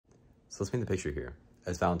So let's paint the picture here.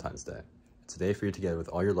 It's Valentine's Day. It's a day for you to get with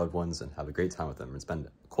all your loved ones and have a great time with them and spend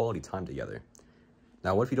quality time together.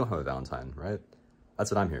 Now, what if you don't have a Valentine, right?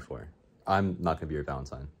 That's what I'm here for. I'm not gonna be your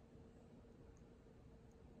Valentine.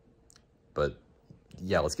 But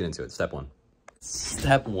yeah, let's get into it. Step one.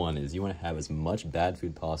 Step one is you wanna have as much bad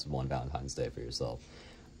food possible on Valentine's Day for yourself.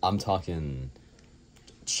 I'm talking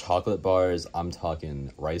chocolate bars, I'm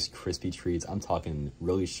talking Rice Krispie treats, I'm talking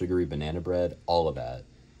really sugary banana bread, all of that.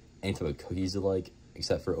 Any type of cookies you like,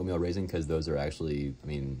 except for oatmeal raisin, because those are actually, I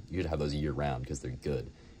mean, you should have those year round because they're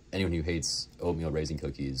good. Anyone who hates oatmeal raisin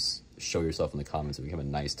cookies, show yourself in the comments and we can have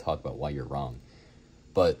a nice talk about why you're wrong.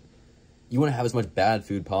 But you want to have as much bad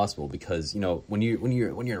food possible because, you know, when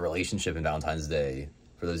you're in a relationship in Valentine's Day,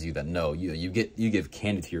 for those of you that know, you give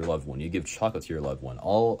candy to your loved one, you give chocolate to your loved one,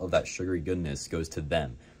 all of that sugary goodness goes to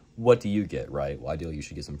them. What do you get, right? Well, ideally you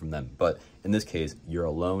should get some from them, but in this case, you're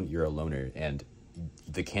alone, you're a loner, and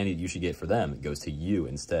the candy you should get for them goes to you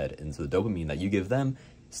instead, and so the dopamine that you give them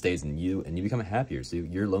stays in you, and you become happier. So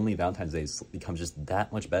your lonely Valentine's Day becomes just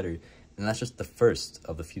that much better, and that's just the first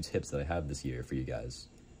of the few tips that I have this year for you guys.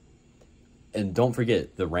 And don't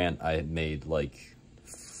forget the rant I had made like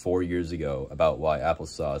 4 years ago about why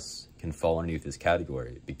applesauce can fall underneath this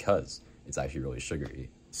category, because it's actually really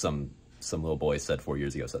sugary. Some little boy said 4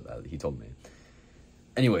 years ago, said that, he told me.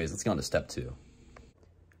 Anyways, let's get on to step two.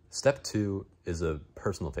 Step two is a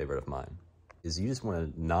personal favorite of mine, is you just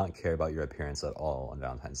want to not care about your appearance at all on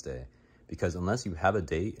Valentine's Day. Because unless you have a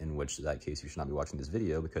date, in which that case you should not be watching this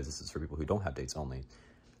video because this is for people who don't have dates only.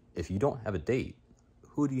 If you don't have a date,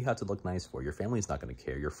 who do you have to look nice for? Your family's not going to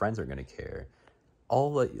care. Your friends aren't going to care. The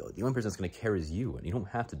only person that's going to care is you, and you don't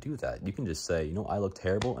have to do that. You can just say, you know, I look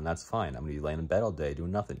terrible, and that's fine. I'm going to be laying in bed all day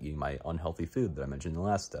doing nothing, eating my unhealthy food that I mentioned in the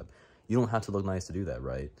last step. You don't have to look nice to do that,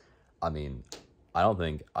 right? I mean, I don't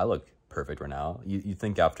think I look perfect right now. You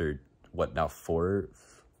think after, what, now 4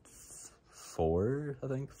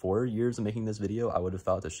 years of making this video, I would have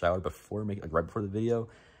thought to shower before right before the video.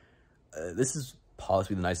 This is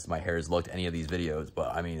possibly the nicest my hair has looked any of these videos,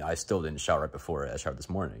 but I mean, I still didn't shower right before. I showered this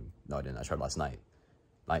morning. No, I didn't. I showered last night.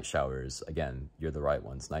 Night showers, again, you're the right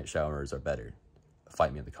ones. Night showers are better.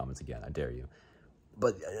 Fight me in the comments again. I dare you.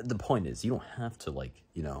 But the point is, you don't have to, like,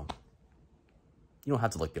 you know, you don't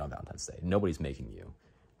have to look good on Valentine's Day. Nobody's making you.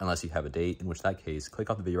 Unless you have a date, in which that case,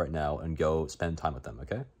 click off the video right now and go spend time with them,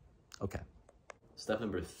 okay? Okay. Step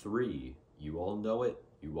number 3, you all know it,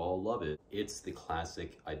 you all love it. It's the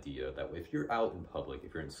classic idea that if you're out in public,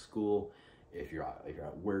 if you're in school, if you're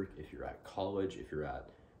at work, if you're at college, if you're at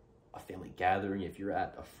a family gathering, if you're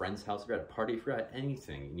at a friend's house, if you're at a party, if you're at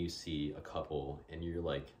anything, and you see a couple and you're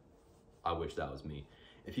like, I wish that was me.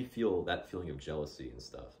 If you feel that feeling of jealousy and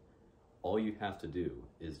stuff, all you have to do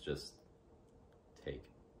is just take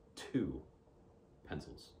 2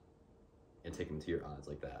 pencils and take them to your eyes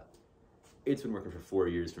like that. It's been working for 4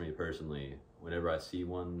 years for me personally. Whenever I see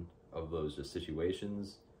one of those just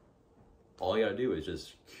situations, all you gotta do is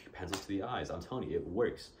just pencils to the eyes. I'm telling you, it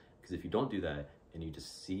works. Because if you don't do that and you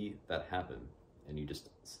just see that happen and you just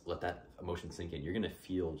let that emotion sink in, you're gonna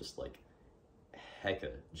feel just like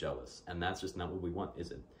hecka jealous. And that's just not what we want,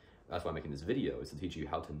 is it? That's why I'm making this video, is to teach you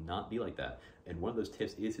how to not be like that. And one of those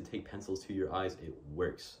tips is to take pencils to your eyes. It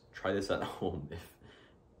works. Try this at home.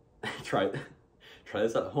 Try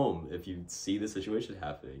this at home. If you see the situation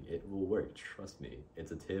happening, it will work. Trust me.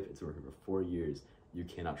 It's a tip. It's working for 4 years. You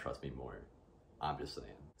cannot trust me more. I'm just saying.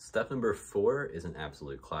 Step number 4 is an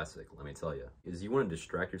absolute classic, let me tell you. Is you want to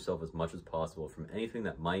distract yourself as much as possible from anything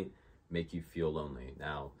that might make you feel lonely.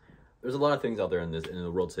 Now, there's a lot of things out there in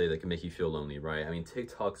the world today that can make you feel lonely, right? I mean,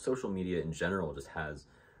 TikTok, social media in general just has,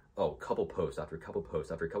 couple posts after couple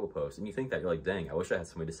posts after couple posts. And you think that you're like, dang, I wish I had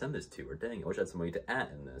somebody to send this to, or dang, I wish I had somebody to add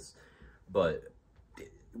in this. But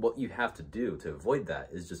what you have to do to avoid that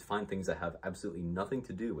is just find things that have absolutely nothing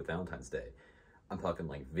to do with Valentine's Day. I'm talking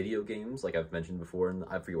like video games, like I've mentioned before, and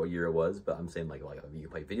I forget what year it was, but I'm saying like you can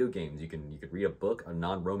play video games, you could read a book, a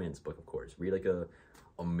non-romance book, of course. Read like a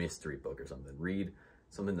mystery book or something. Read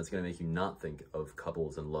something that's going to make you not think of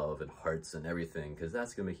couples and love and hearts and everything, because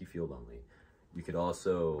that's going to make you feel lonely. You could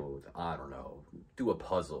also, I don't know, do a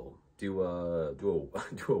puzzle, do a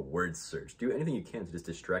word search, do anything you can to just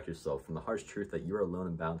distract yourself from the harsh truth that you're alone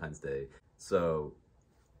on Valentine's Day. So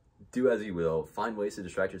do as you will, find ways to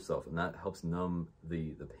distract yourself, and that helps numb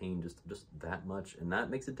the pain just that much, and that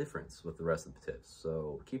makes a difference with the rest of the tips.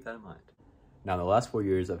 So keep that in mind. Now, in the last 4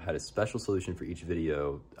 years, I've had a special solution for each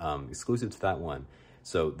video, exclusive to that one.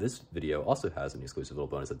 So this video also has an exclusive little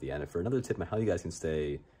bonus at the end for another tip on how you guys can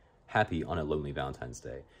stay happy on a lonely Valentine's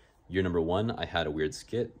Day. Year number 1, I had a weird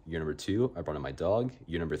skit. Year number 2, I brought in my dog.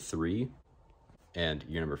 Year number 3, And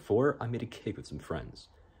year number 4, I made a cake with some friends.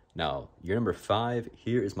 Now, year number 5,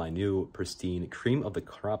 here is my new pristine cream of the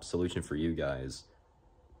crop solution for you guys.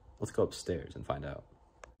 Let's go upstairs and find out.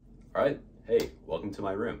 All right, hey, welcome to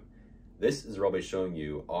my room. This is where I'll be showing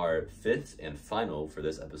you our 5th and final, for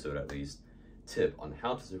this episode at least, tip on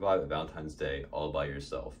how to survive a Valentine's Day all by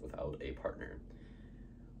yourself without a partner.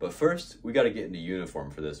 But first, we gotta get into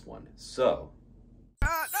uniform for this one. So,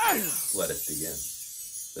 let us begin.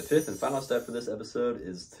 The 5th and final step for this episode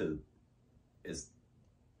is to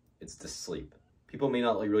sleep. People may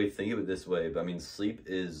not really think of it this way, but I mean, sleep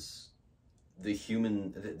is the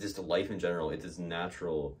human, just life in general. It is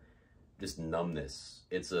natural, just numbness.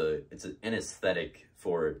 It's an anesthetic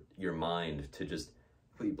for your mind to just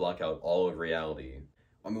completely block out all of reality.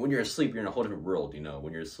 I mean, when you're asleep, you're in a whole different world, you know.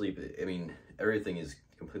 When you're asleep, I mean, everything is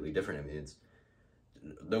completely different. I mean, it's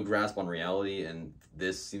no grasp on reality, and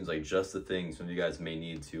this seems like just the thing some of you guys may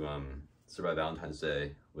need to survive Valentine's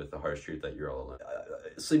Day with the harsh truth that you're all alone.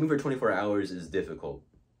 Sleeping for 24 hours is difficult.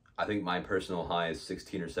 I think my personal high is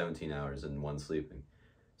 16 or 17 hours in one sleeping.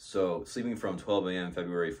 So sleeping from 12 a.m.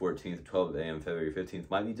 February 14th to 12 a.m. February 15th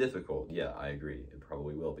might be difficult. Yeah, I agree. It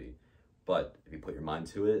probably will be. But if you put your mind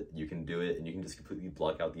to it, you can do it, and you can just completely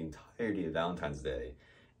block out the entirety of Valentine's Day.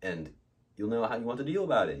 And you'll know how you want to deal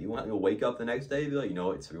about it. You'll wake up the next day and be like, you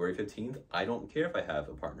know, it's February 15th. I don't care if I have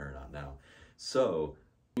a partner or not now. So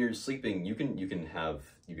when you're sleeping, you can have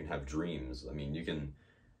dreams. I mean, you can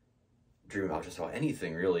dream about just about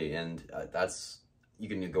anything really, and you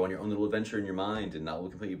can go on your own little adventure in your mind, and that will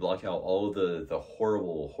completely block out all of the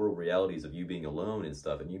horrible realities of you being alone and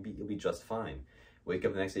stuff, and you'll be just fine. Wake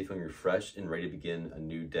up the next day feeling refreshed and ready to begin a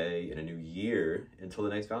new day and a new year until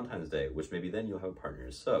the next Valentine's Day, which maybe then you'll have a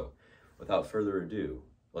partner. So, without further ado,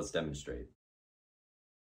 let's demonstrate.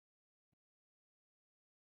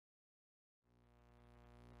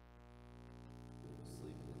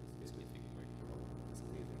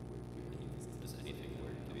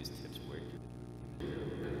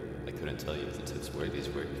 I couldn't tell you if the tips work. These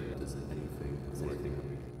work. Does anything work?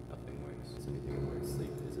 Nothing works. Does anything work?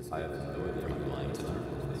 Sleep. I have no idea. Are you lying to them?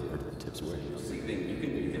 The tips work. Sleeping, you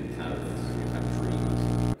can have dreams.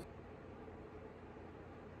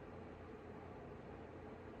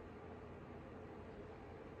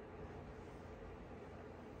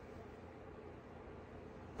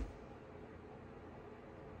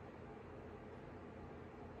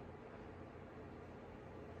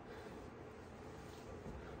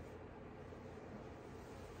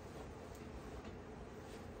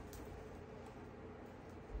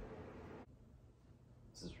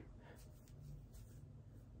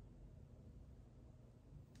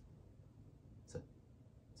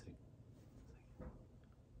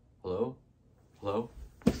 Hello? Hello?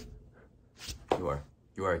 You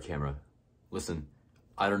are a camera. Listen,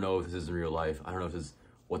 I don't know if this is in real life. I don't know if this is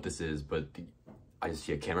what this is, but I just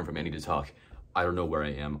see a camera from Andy to talk. I don't know where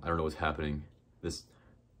I am. I don't know what's happening.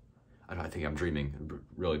 I think I'm dreaming,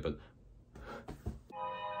 really, but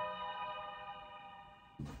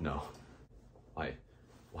no. Why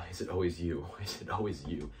is it always you? Why is it always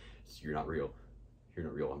you? You're not real. You're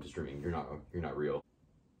not real. I'm just dreaming. You're not real.